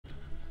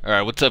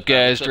Alright, what's up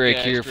guys? Drake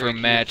here for a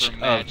match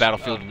of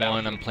Battlefield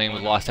 1. I'm playing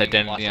with Lost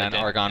Identity on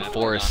Argonne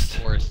Forest.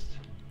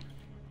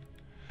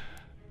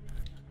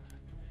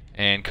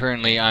 And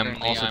currently I'm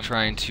also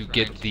trying to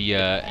get the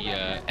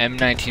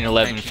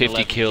M1911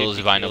 50 kills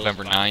by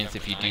November 9th.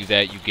 If you do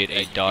that, you get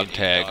a dog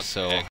tag,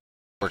 so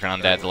working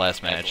on that the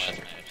last match.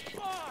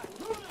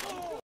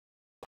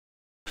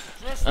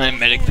 I'm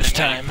medic this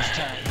time.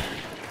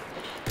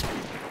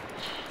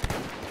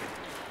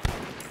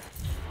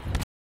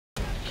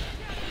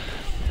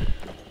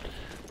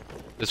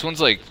 This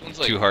one's like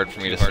too hard for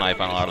me to snipe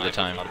on a lot of the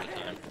time.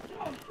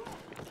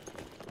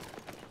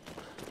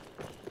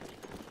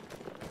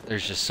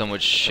 There's just so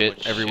much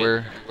shit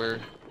everywhere.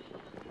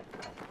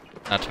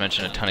 Not to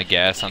mention a ton of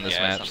gas on this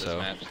map,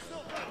 so...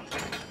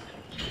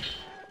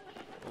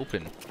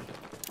 Open.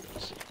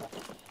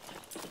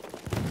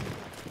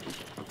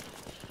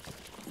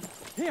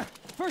 Here,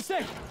 first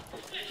aid!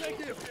 Thank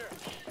you.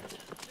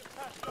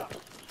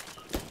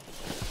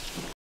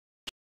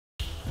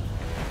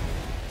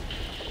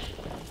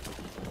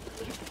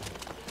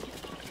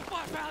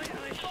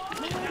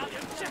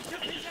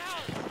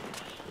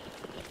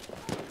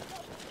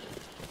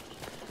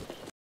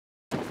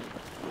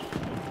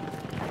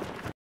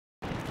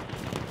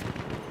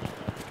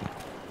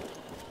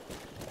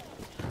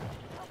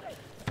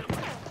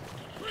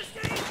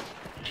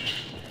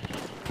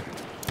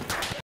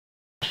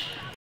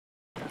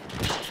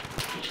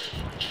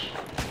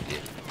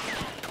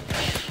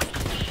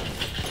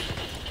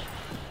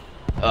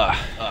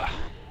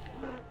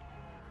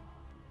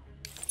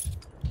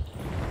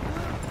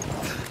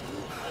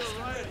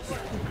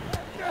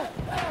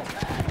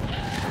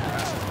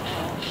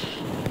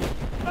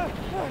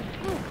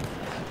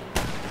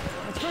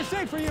 That's first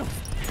aid for you.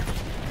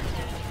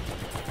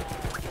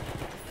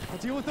 I'll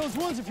deal with those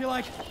wounds if you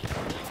like.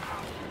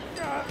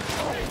 You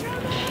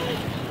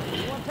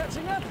want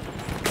catching up?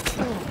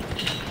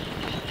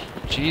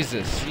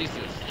 Jesus.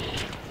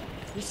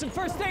 Here's some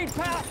first aid,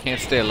 pal. Can't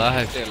stay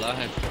alive.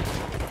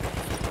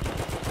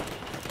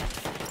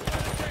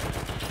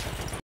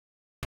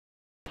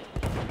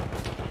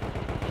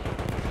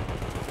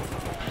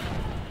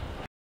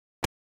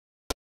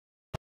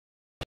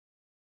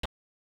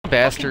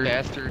 Bastard.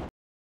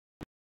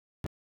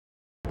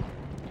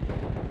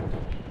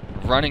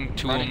 Running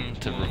to him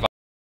to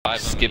revive,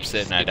 skips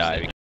it, and I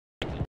die.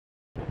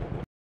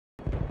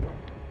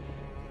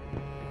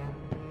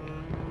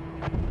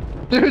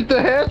 Dude,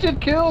 the hatchet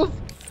kills!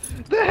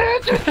 The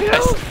hatchet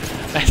kills!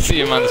 I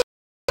see him on the...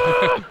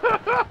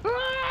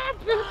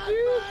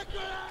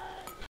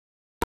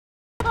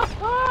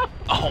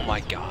 Oh my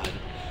god.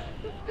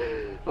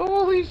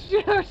 Holy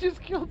shit, I just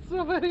killed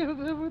so many of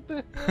them with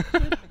the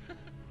hatchet.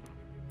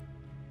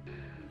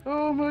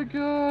 Oh my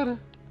god.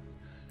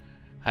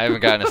 I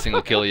haven't gotten a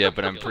single kill yet,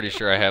 but I'm pretty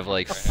sure I have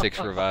like 6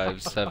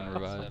 revives, 7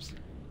 revives.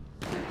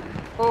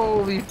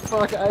 Holy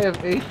fuck, I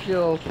have 8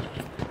 kills.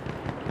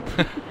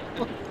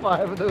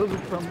 5 of those are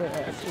from the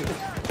hatchet.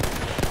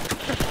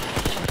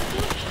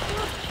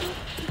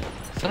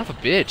 Son of a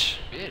bitch.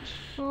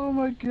 Oh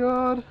my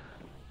god.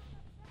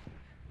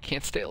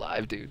 Can't stay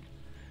alive, dude.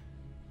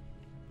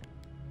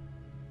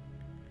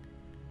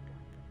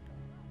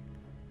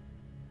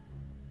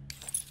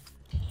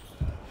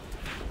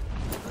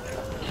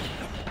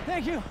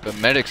 Thank you. But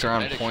medics are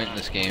on point in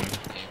this game.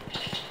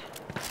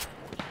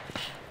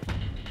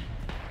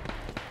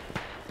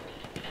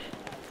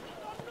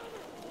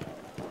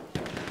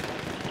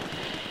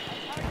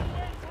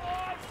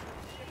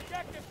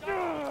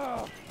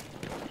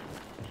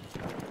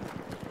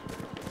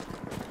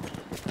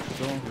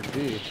 Going for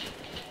D.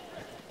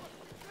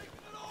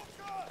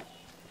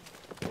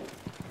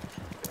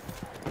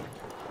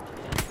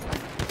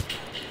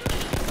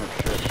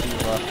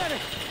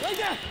 Right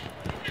there.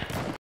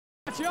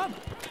 Got you up.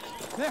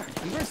 There,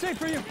 first aid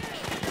for you.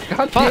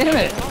 God damn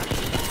it!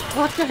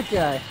 Fuck that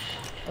guy.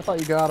 I thought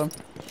you got him.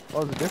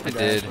 Oh, it was a different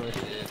guy. I did. Actually.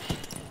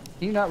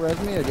 Can you not res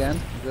me again?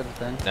 Is that a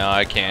thing? No,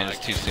 I can't.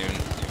 It's too soon.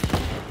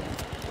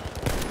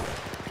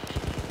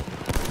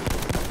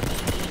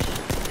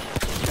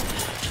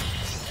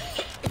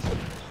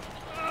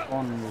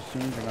 On the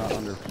machines are not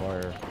under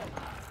fire.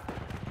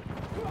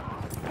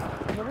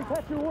 Let me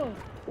catch your wound.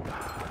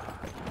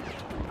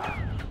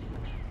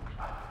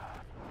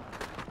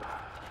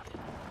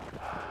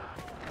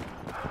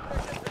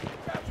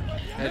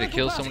 I had to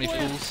kill so many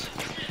fools.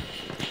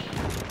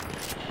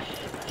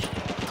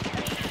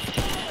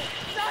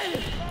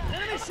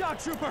 Enemy shock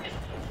trooper.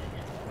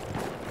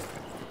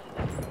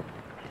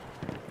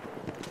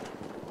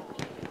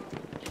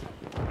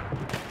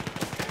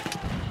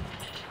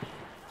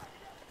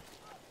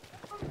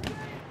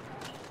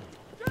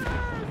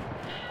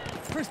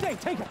 First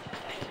aid, take it.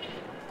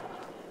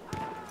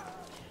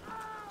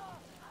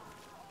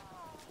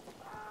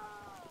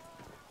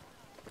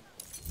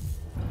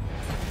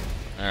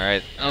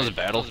 Alright, that was a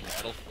battle.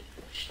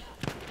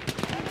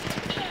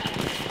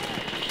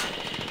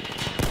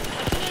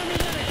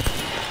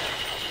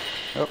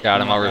 Oh,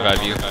 Got him, I'll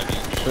revive you.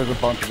 There's a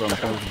bunch of them.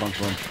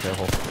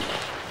 Careful.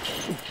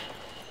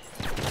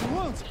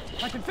 Wounds.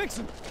 I can fix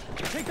him.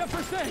 Take that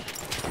first aid.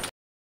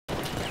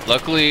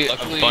 Luckily, a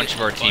bunch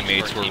of our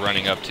teammates were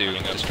running up to,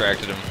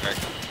 distracted him.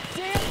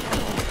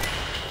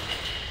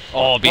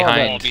 Oh,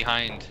 behind.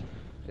 Behind.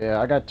 Yeah,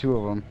 I got 2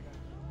 of them.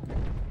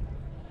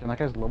 And that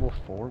guy's level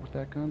 4 with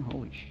that gun?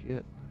 Holy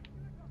shit.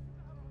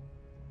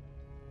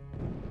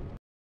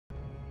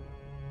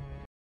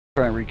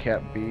 Try and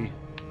recap B.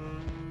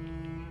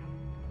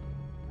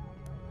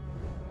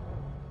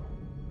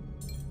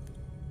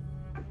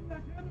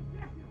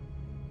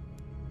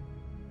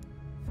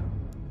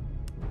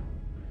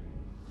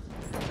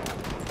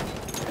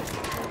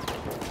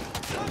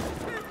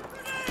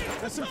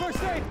 That's some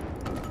first aid.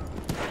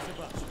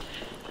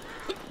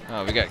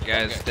 Oh, we got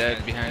guys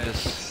dead behind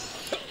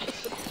us.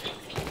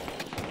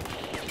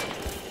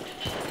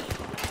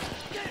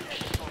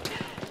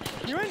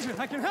 You're injured.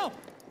 I can help.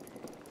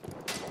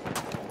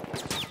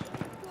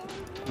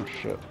 Oh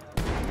shit.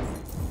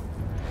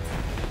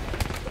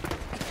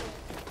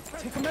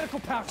 Take a medical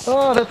pouch.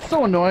 Oh, that's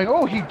so annoying.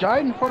 Oh, he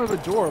died in front of the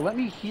door. Let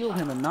me heal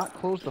him and not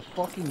close the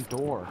fucking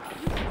door.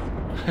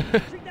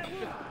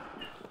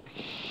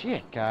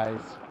 Shit, guys.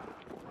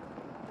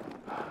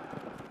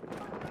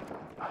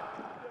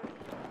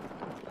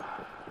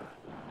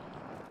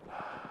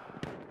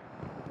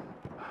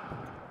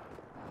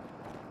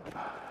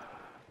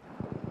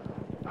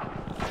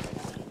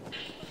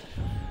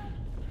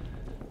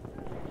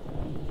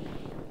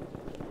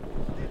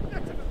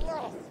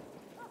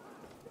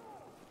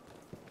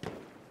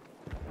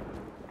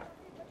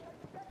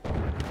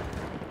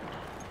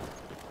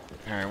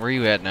 Alright, where are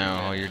you at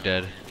now? Oh, you're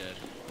dead.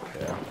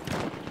 Yeah.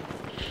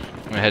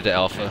 I'm gonna head to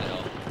Alpha.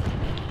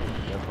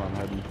 That's where I'm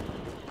heading.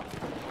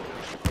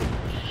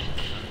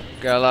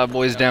 Got a lot of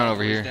boys down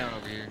over here.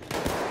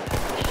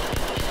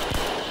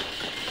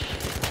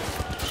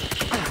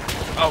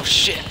 Oh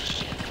shit!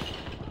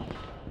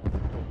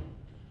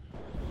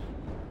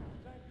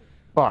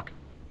 Fuck.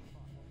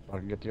 I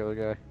can get the other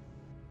guy.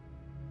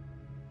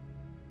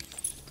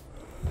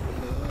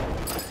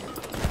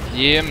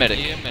 Yeah, medic.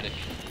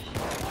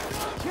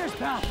 Cheers,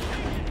 pal.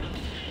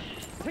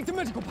 Take the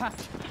medical patch.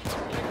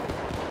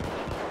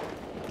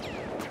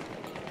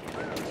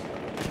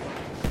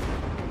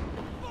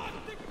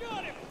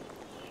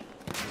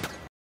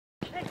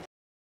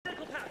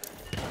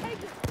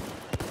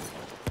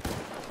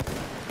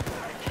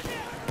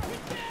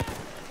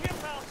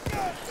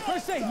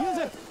 First aid, use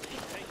it.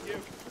 Thank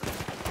you.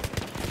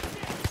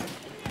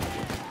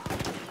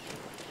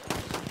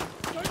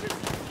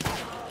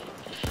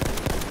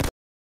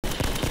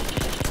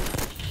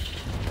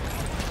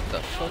 The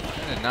fuck?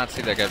 I did not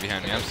see that guy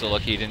behind me. I'm so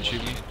lucky he didn't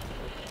shoot me.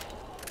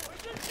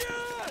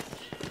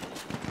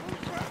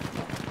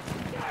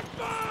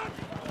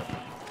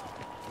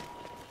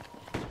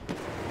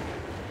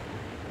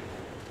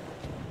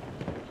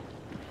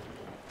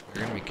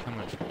 They're gonna be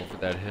coming from over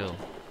that hill.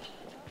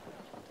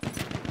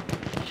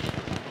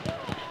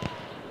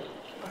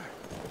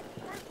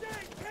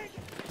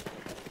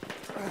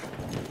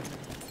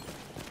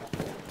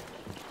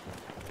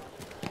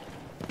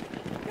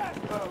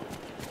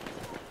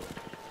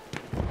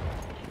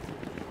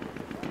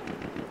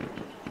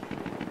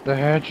 The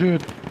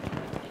hatchet!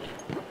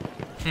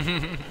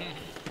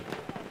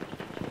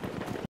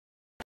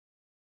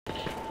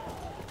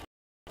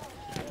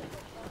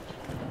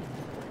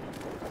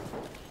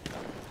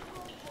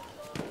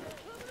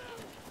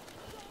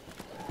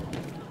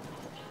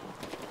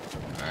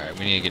 Alright,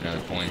 we need to get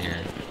another point here.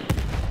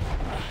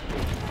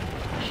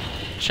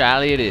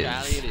 Charlie it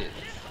is.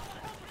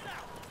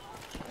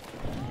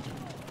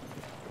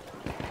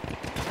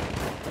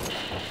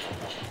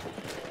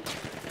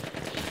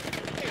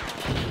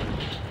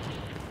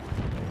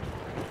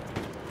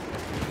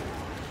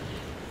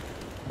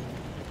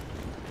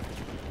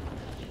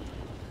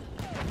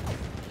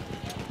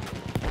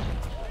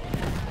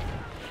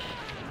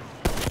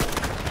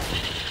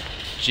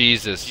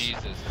 Jesus.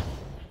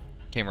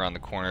 Came around the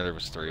corner, there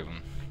was 3 of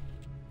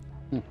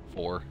them.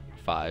 4,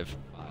 5,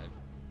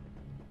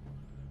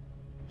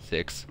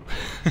 6,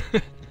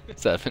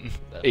 7,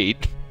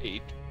 8.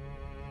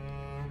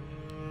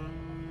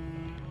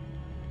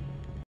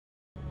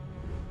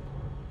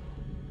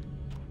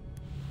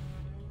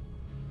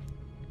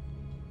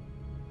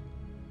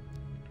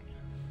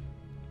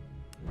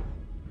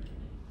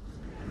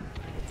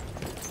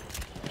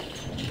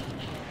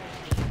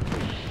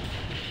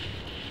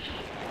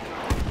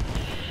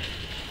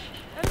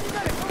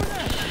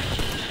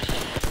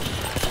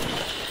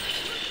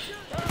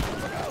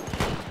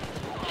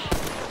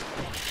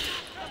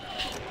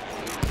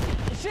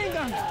 Machine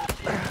gun!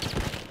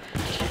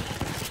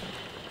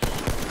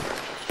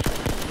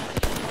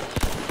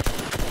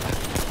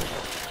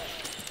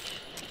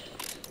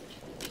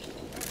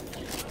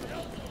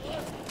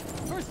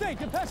 First aid,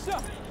 get patched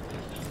up!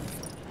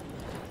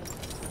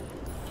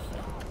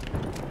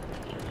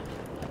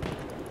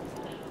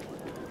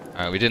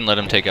 Alright, we didn't let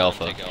him take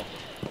Alpha.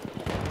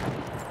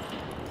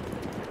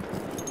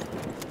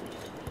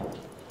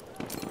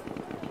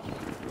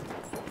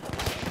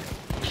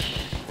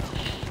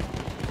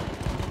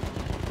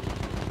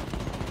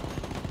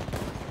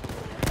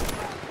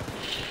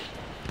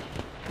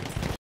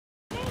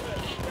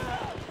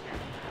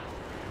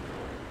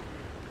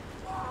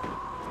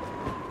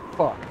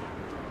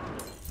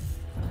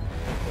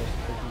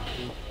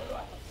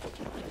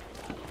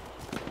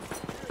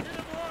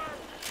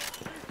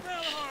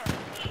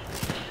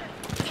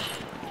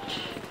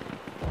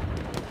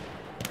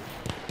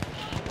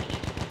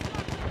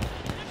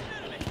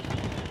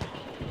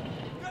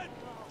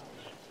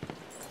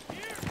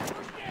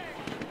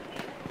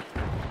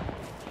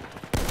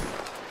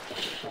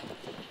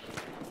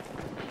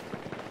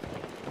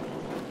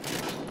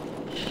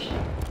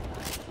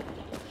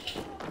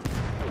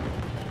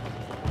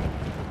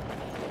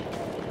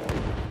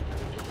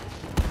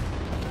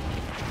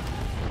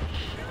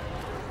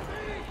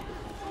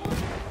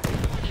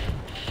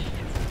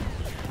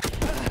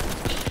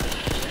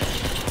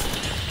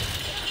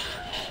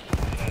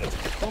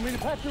 Want me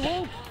to patch your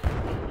wound?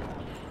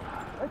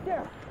 Right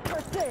there.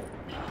 First aid.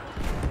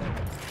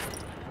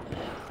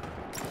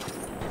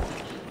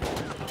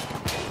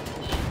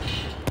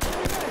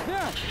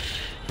 Down.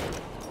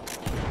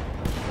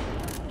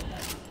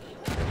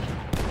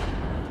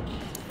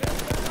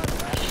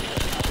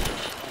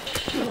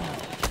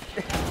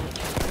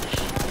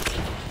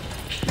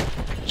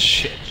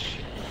 Shit.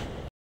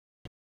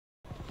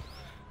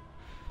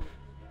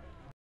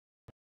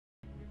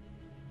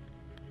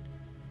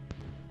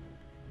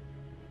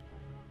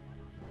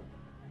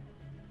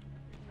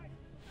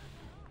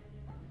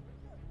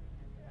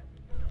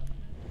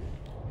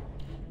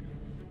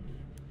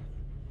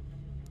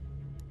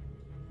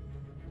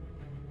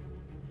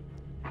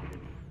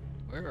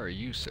 Where are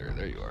you, sir?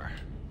 There you are.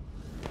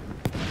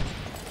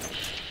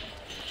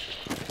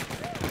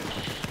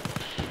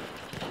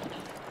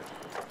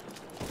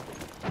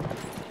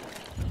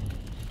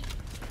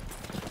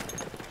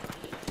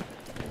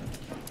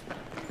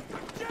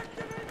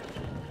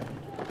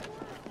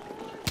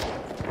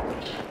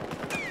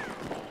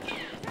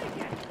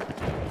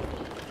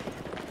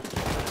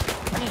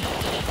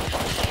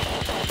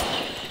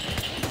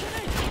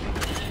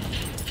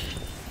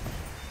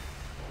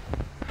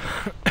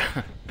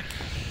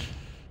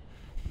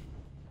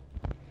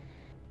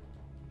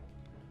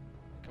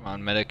 Come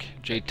on, medic.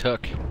 J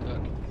Tuck.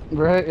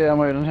 Right? Yeah, I'm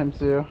waiting on him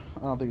too. I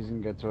don't think he's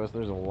gonna get to us.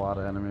 There's a lot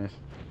of enemies.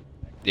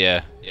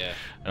 Yeah.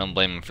 I don't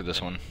blame him for this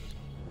one.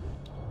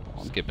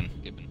 Skipping.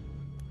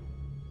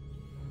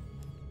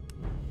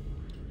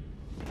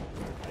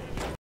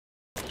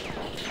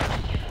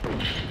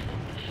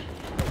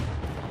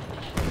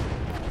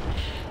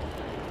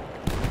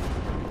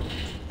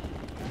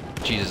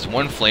 Jesus,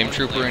 one flame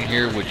trooper in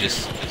here would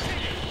just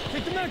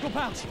Take the medical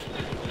pouch.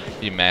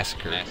 be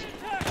massacred.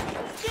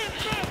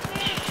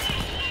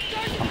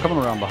 I'm coming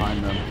around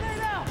behind them.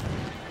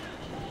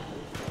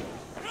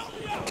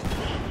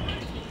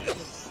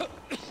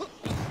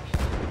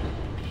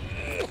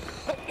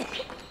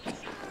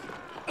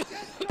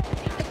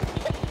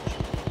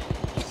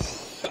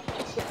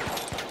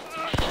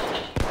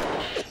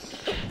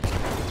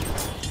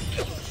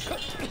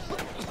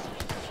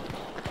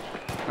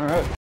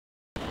 Alright.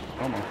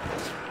 Come on.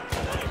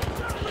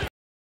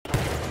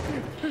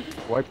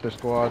 Wipe the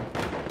squad.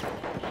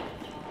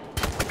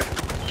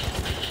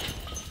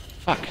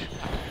 Fuck. I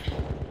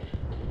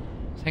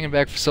was hanging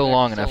back for so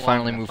long and I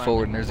finally moved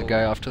forward and there's a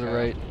guy off to the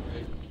right.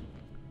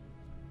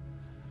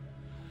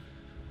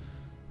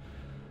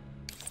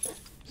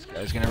 This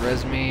guy's gonna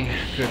res me.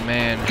 Good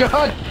man.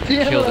 God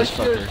damn Kill it, this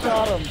I should've fucker.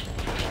 shot him.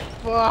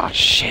 Fuck.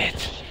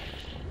 Shit.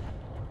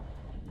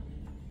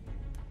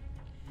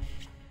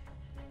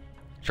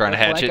 Trying to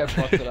hatch it. I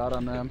fucked it out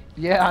on them.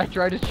 Yeah, I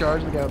tried to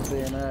charge the guy with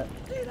bayonet.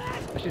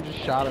 I should have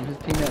just shot him. His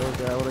teammate was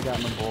there. I would have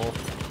gotten them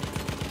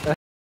both. That's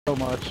so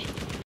much.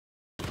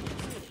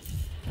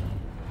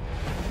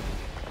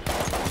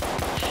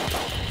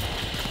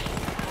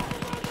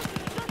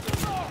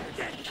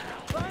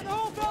 Find the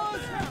hole,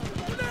 fellas.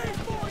 Grenade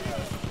for you.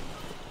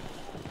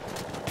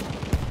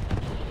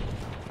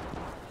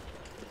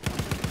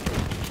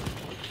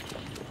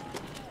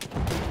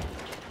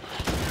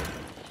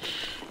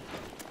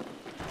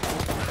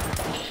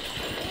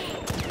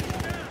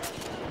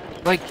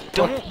 Like,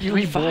 don't Fuck you,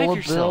 revive Ebola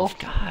yourself.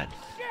 Bill. God.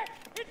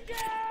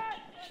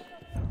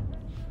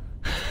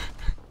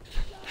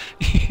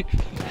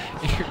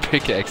 Your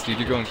pickaxe, dude.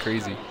 You're going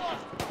crazy.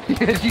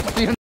 Did you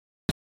see him?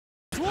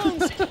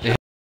 Yeah.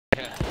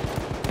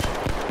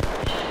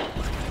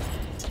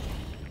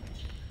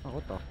 Oh,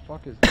 what the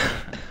fuck is that?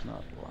 It's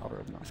not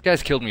louder enough. This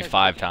guy's killed me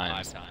 5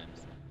 times.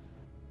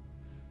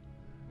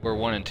 We're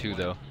 1 and 2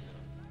 though.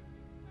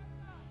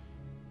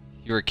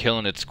 You were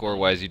killing it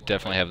score-wise. You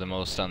definitely have the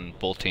most on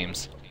both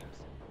teams.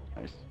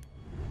 Nice.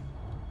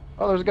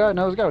 Oh, there's a guy.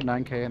 No, there's a guy with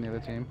 9K on the other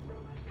team.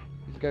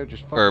 He's a guy who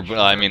just fucking Or, shot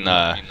I mean,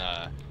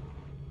 everyone.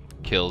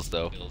 kills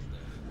though.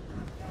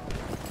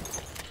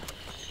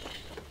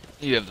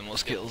 You have the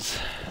most kills.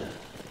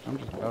 I'm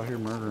just out here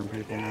murdering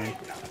people, man.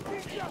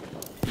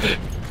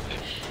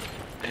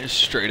 Just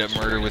straight up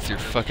murder with your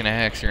fucking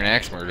axe. You're an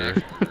axe murderer.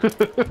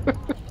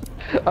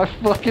 I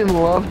fucking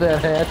love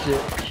that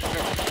hatchet.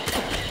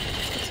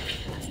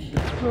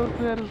 It's so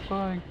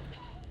satisfying.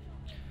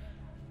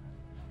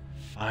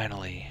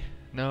 Finally.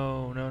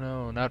 No,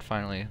 not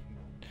finally.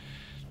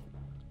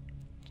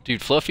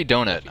 Dude, Fluffy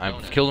Donut.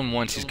 I've killed him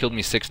once. He's killed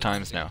me 6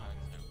 times now.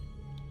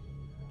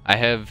 I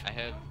have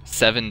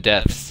 7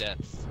 deaths.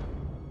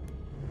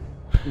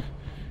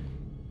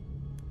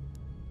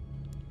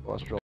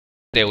 Cholesterol.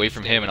 Stay away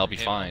from him and I'll be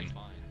fine.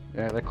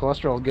 Yeah, that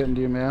cholesterol's getting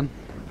to you, man.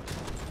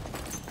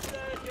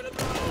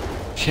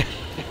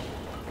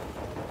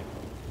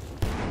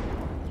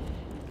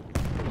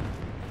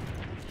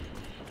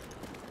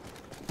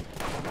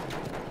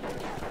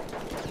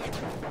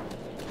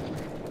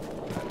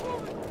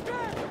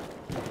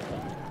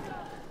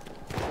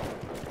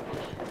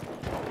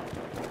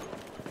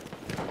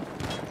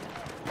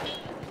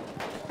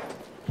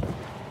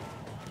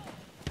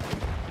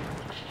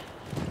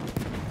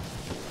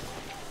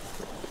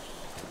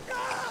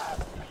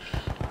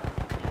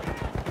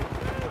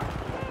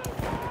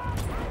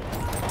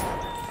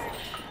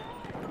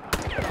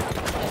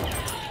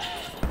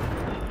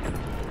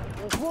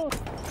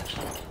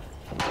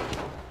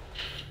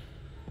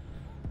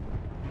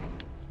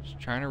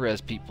 Trying to res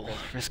people,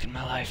 risking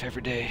my life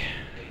every day.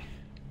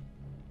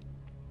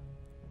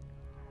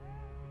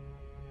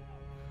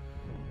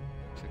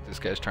 Looks like this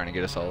guy's trying to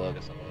get us all up.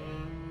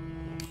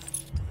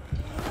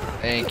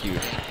 Thank you.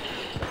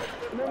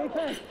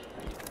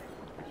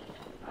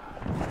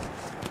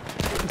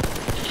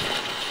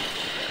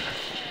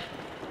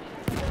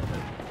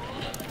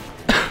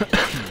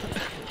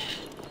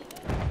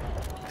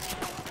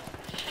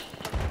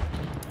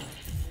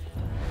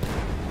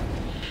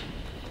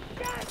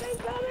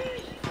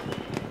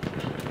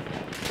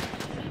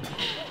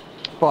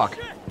 Fuck.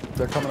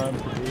 They're coming out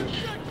of the view.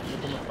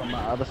 They're coming from the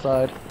other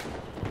side.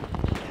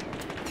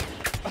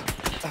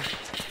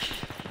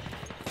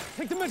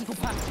 Take the medical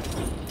pack.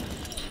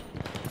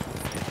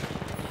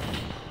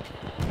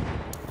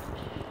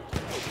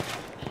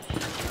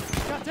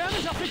 Got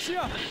damage? I'll fix you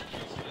up.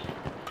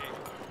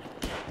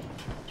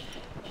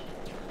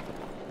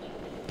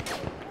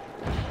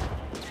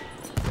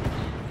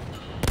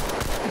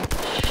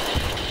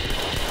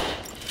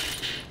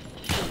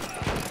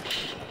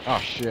 Oh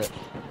shit.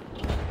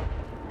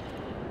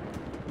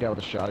 Guy with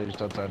a shotty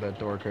just outside that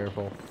door,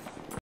 careful.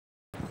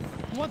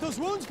 You want those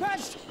wounds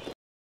patched?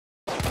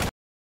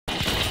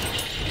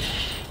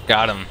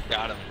 Got him.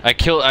 I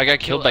got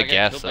killed by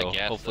gas though.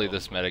 Hopefully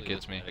this medic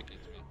gets me.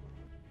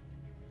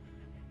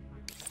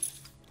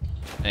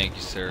 Thank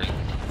you, sir.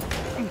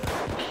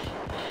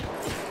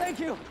 Thank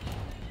you.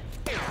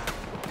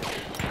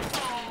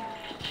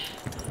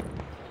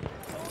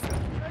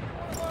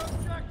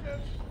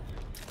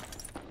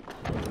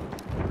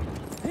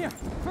 Here,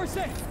 first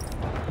aid.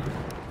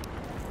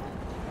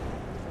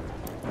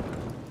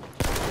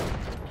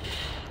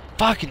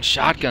 Fucking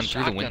shotgun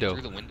through the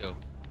window.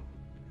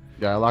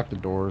 Yeah, I locked the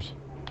doors.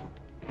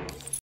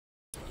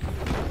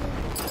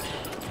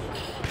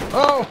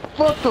 Oh,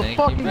 fuck the Thank you,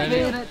 fucking Benny.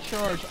 bayonet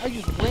charge. I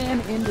just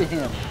ran into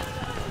him.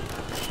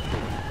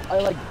 I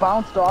like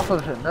bounced off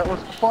of him. That was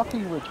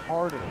fucking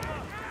retarded.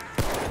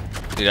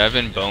 Dude, I've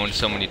been boned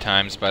so many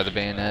times by the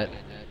bayonet.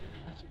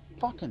 That's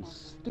fucking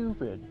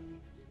stupid.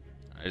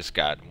 I just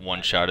got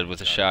one-shotted with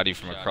a shotty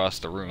from across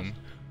the room.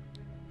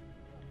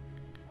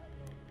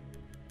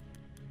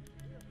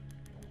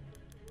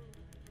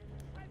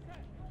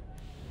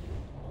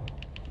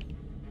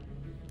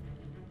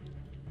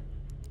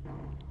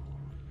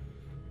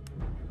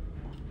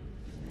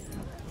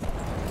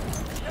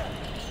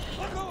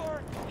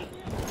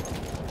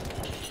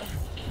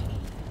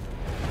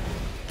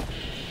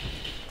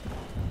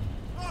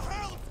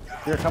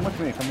 Here, come with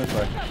me. Come this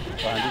way.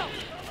 Behind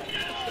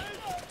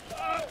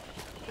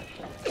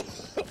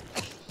you.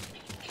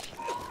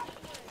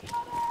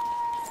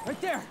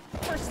 Right there.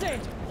 First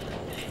aid.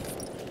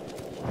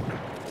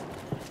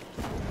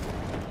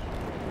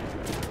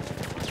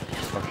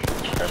 Oh,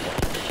 shit. Careful.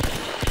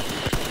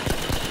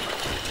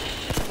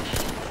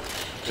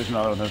 There's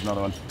another one. There's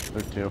another one.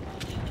 There's two.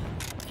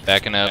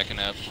 Backing up.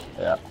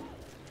 Yeah.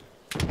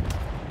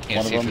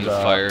 Can't see through the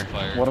fire.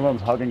 One of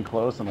them's hugging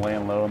close and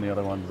laying low, and the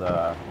other one's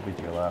will be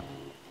to your left.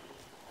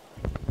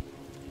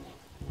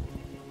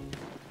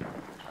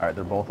 Alright,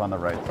 they're both on the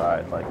right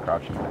side, like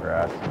crouching in the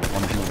grass.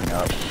 One's moving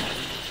up.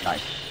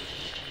 Nice.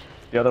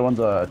 The other one's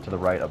to the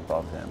right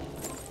above him.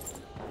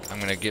 I'm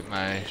gonna get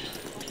my...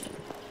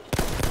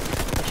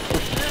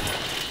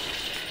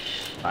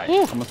 Nice.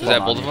 Is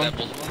that both of them?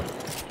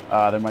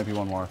 There might be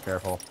one more.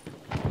 Careful.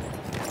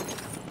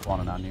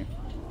 Spawning on you.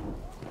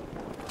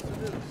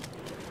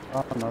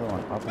 Oh, another one.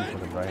 Up and to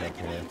the right up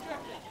here.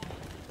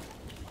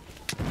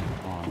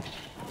 Come on.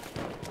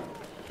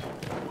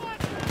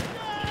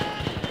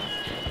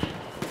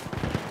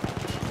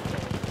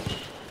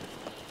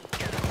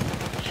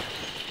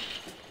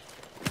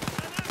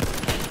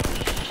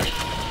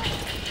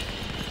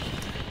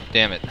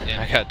 Damn it.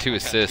 I got 2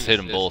 assists, hit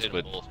them both,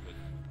 but...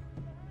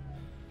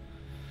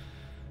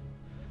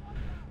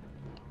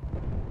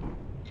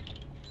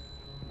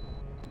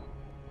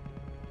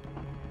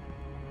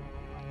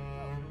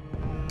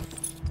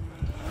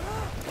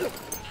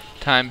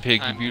 Time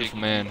Pig, you beautiful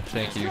man.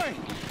 Thank you.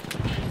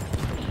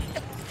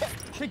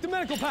 Take the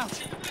medical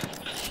pouch.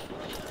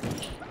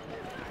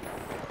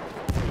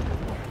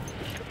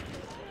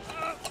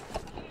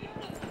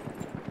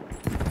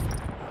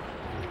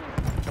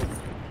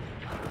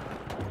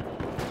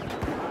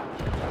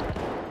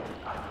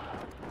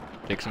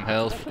 Take some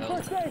health.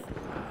 First aid.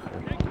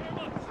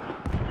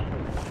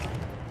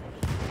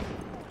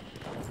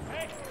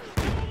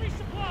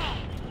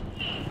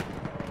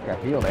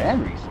 Got healed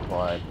and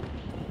resupplied.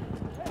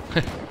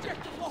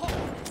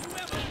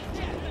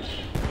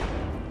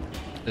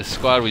 The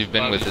squad we've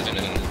been with has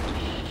been,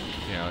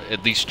 you know,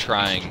 at least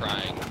trying.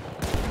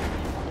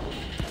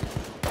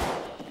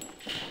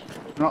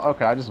 No,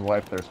 okay, I just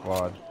wiped their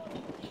squad.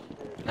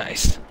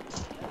 Nice.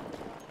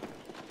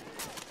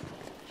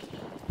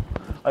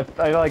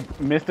 I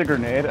like missed a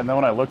grenade, and then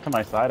when I looked to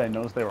my side, I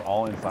noticed they were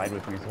all inside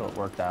with me, so it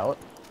worked out.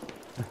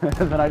 And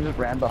then I just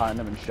ran behind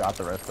them and shot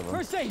the rest of them.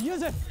 First aid,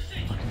 use it.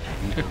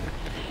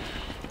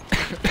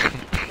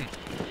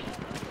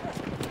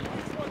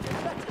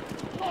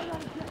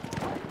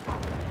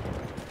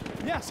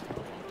 Yes.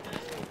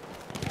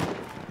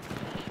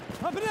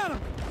 Popping at him!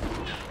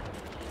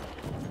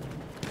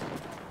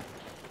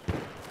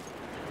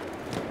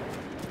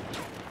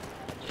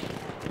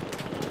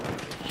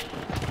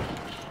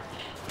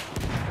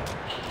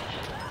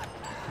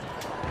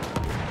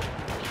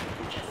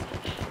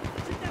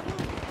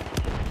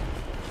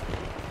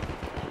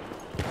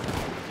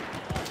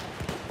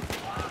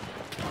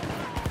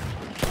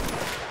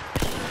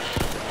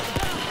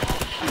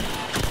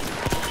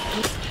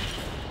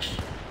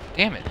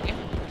 Damn it.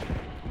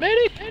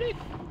 Medic!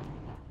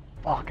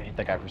 Fuck, I hit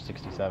that guy for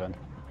 67.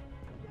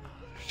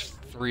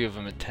 3 of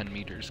them at 10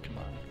 meters, come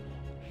on.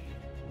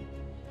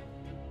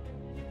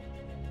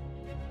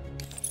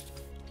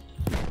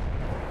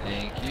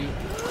 Thank you.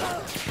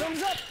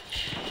 Thumbs up!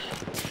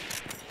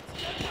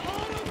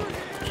 On over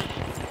here!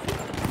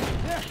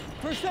 There,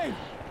 first aid!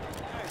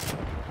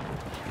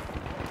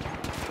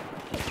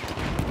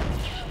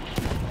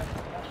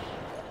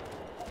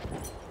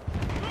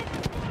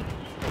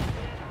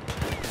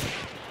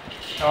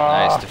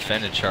 Nice,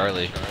 defended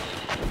Charlie.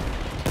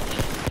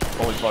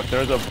 Holy fuck,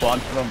 there's a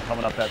bunch of them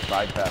coming up that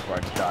side path where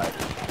I just died.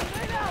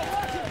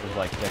 There's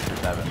like 6 or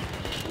 7.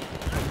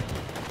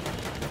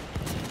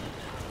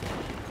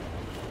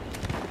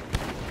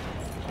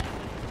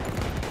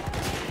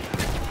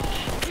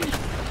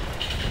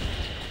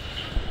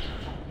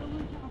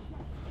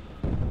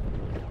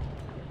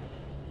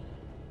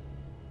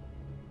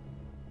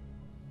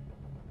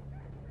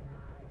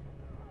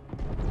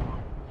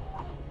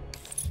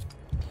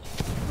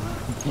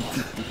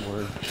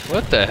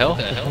 What the hell?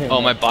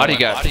 Oh, my body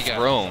got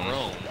thrown.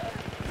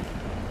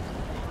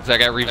 Cause I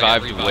got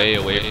revived way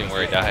away from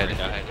where I died.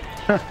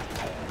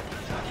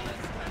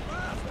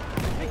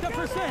 Take that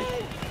first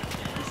aid!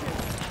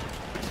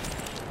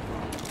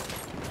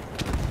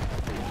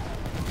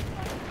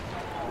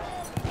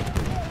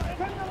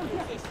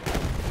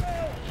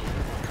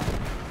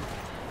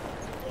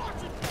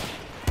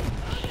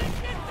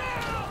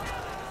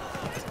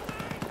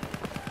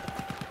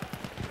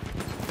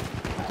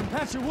 I can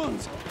patch your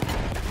wounds.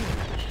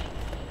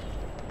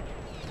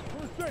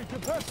 First aid,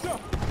 get patched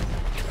up.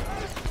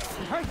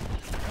 Right?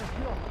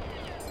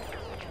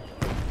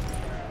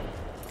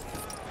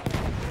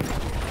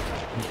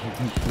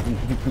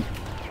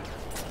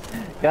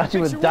 Got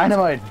you with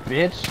dynamite,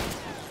 bitch!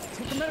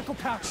 Take the medical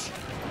pouch.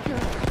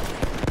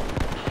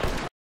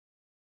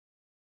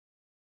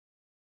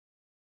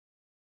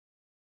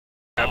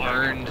 I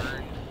burned.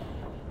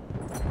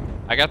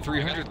 I got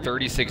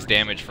 336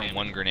 damage from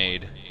 1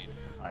 grenade.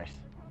 Nice.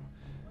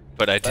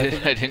 But I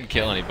didn't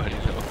kill anybody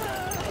though.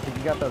 I think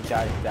you got those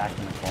guys stacked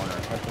in the corner.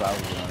 That's what I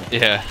was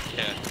doing. Yeah.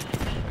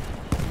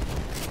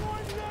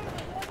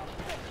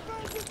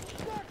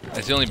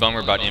 That's the only bummer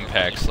about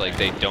impacts, like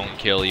they don't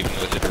kill even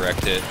with a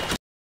direct hit.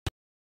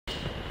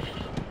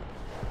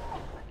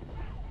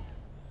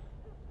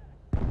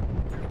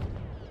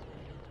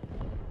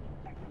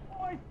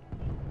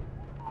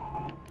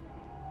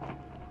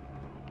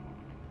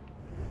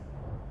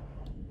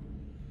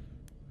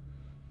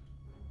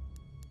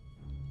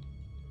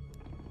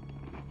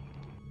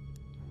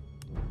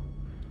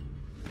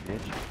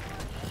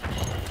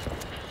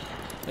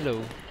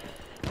 Hello.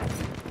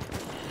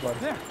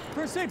 There,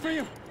 first aid for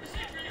you.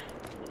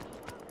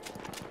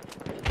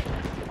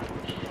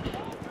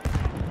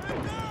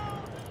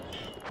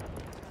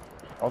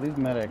 All these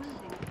medics.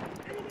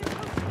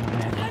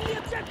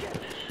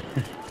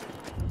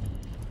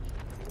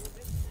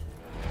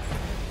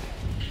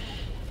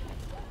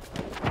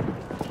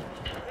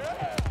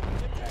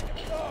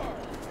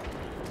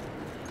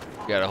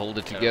 Gotta hold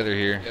it together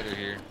here.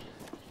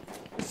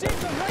 See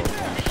them right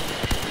there.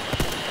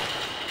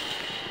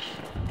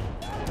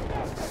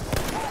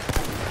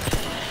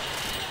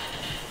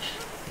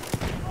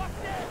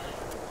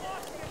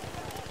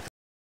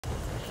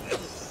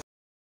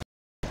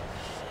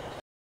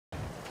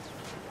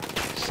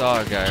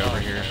 Saw a guy over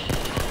here.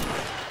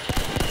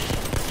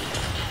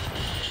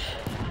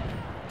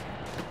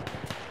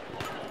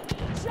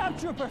 Shot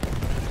trooper.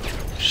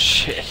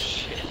 Shit.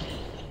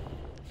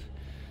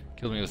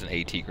 Killed me with an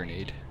AT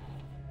grenade.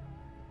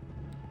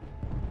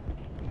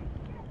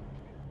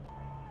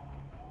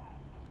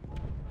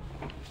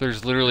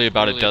 There's literally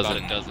about a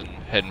dozen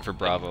heading for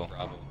Bravo.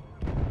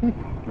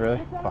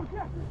 Really? Fuck.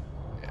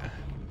 Yeah,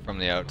 from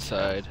the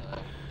outside.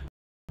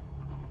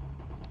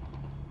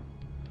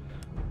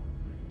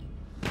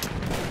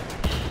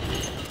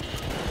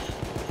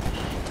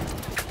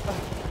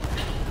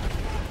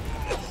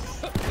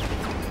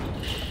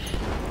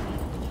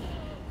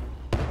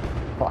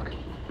 Fuck.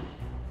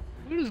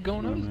 What is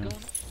going on?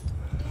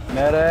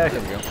 Medic!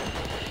 There we go.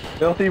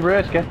 Filthy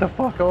Rich, get the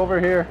fuck over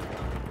here.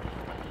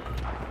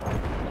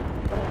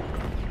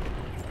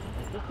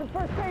 It's the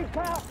first aid,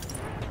 pal.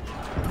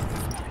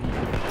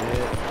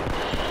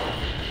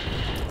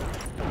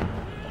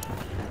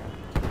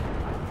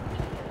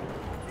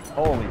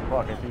 Holy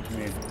fuck, I think you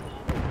mean.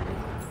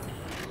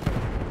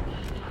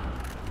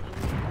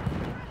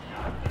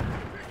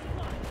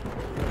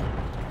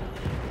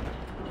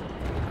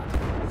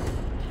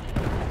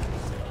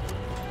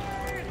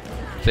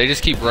 If they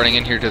just keep running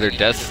in here to their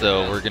deaths,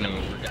 though, we're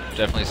gonna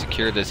definitely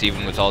secure this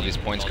even with all these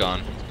points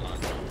gone.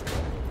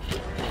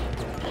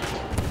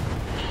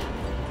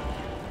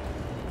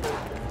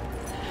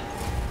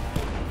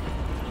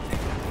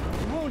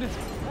 You're wounded.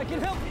 I can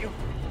help you.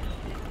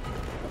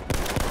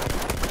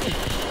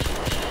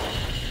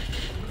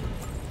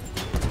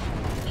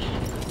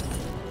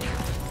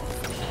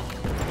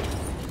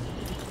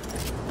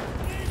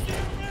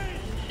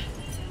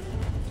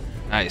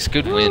 Nice,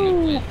 good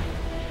win.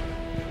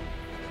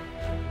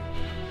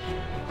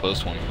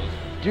 Close one.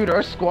 Dude,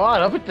 our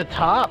squad up at the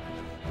top.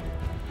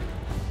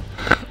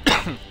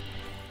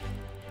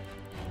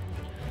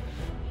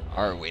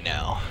 Are we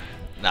now?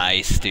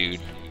 Nice, dude.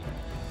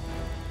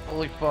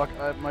 Holy fuck,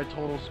 my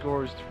total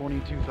score is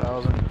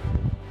 22,000.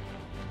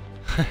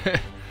 God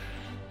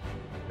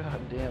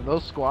damn,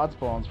 those squad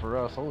spawns for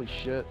us, holy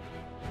shit.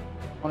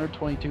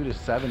 122 to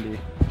 70.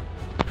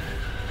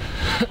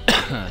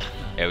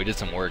 Yeah, we did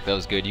some work. That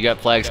was good. You got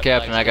flags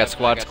capped and I got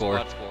squad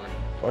score.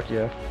 Fuck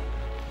yeah.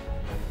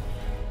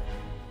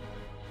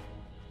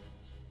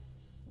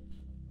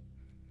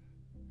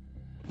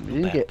 We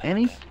didn't get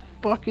any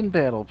fucking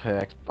battle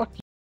packs. Fuck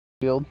you,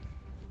 field.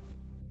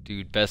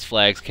 Dude, best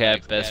flags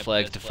capped, best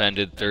flags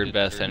defended, third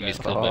best enemies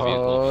killed by vehicle.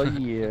 Oh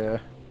yeah.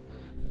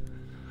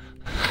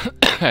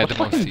 I had the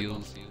most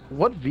heals.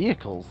 What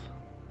vehicles?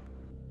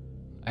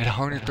 I had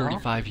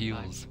 135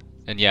 heals.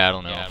 And yeah, I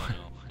don't know.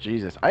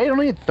 Jesus, I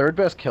only had third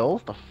best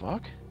kills? The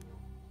fuck?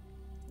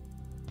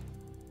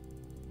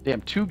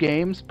 Damn, 2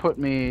 games put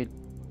me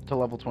to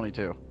level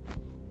 22.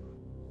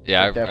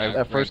 Yeah, like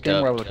that first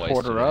game where I was a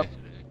quarter today. up,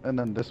 and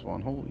then this one.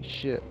 Holy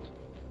shit.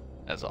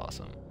 That's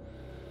awesome.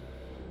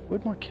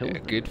 What more kills? Yeah,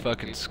 good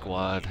fucking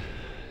squad.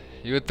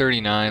 You had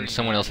 39,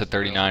 someone else had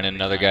 39, and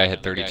another guy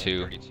had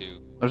 32.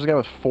 There's a guy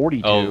with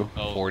 42. Oh,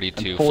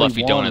 42. 41,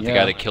 Fluffy Donut, the yeah.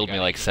 guy that killed me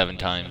like 7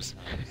 times.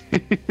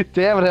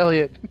 Damn it,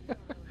 Elliot.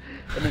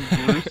 And then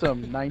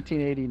Gruesome,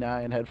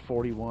 1989, had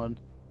 41.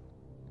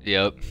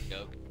 Yep.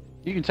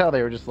 You can tell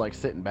they were just like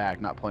sitting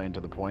back, not playing to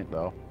the point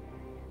though.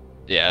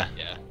 Yeah.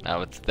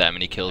 Now it's that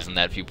many kills and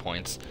that few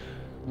points.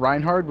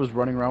 Reinhard was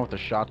running around with a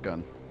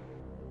shotgun.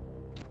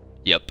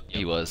 Yep,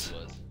 he was.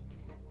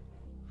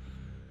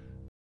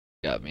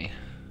 Got me.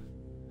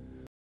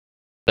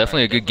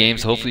 Definitely a good game,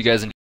 so hopefully you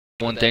guys enjoyed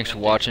one. Thanks for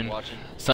watching.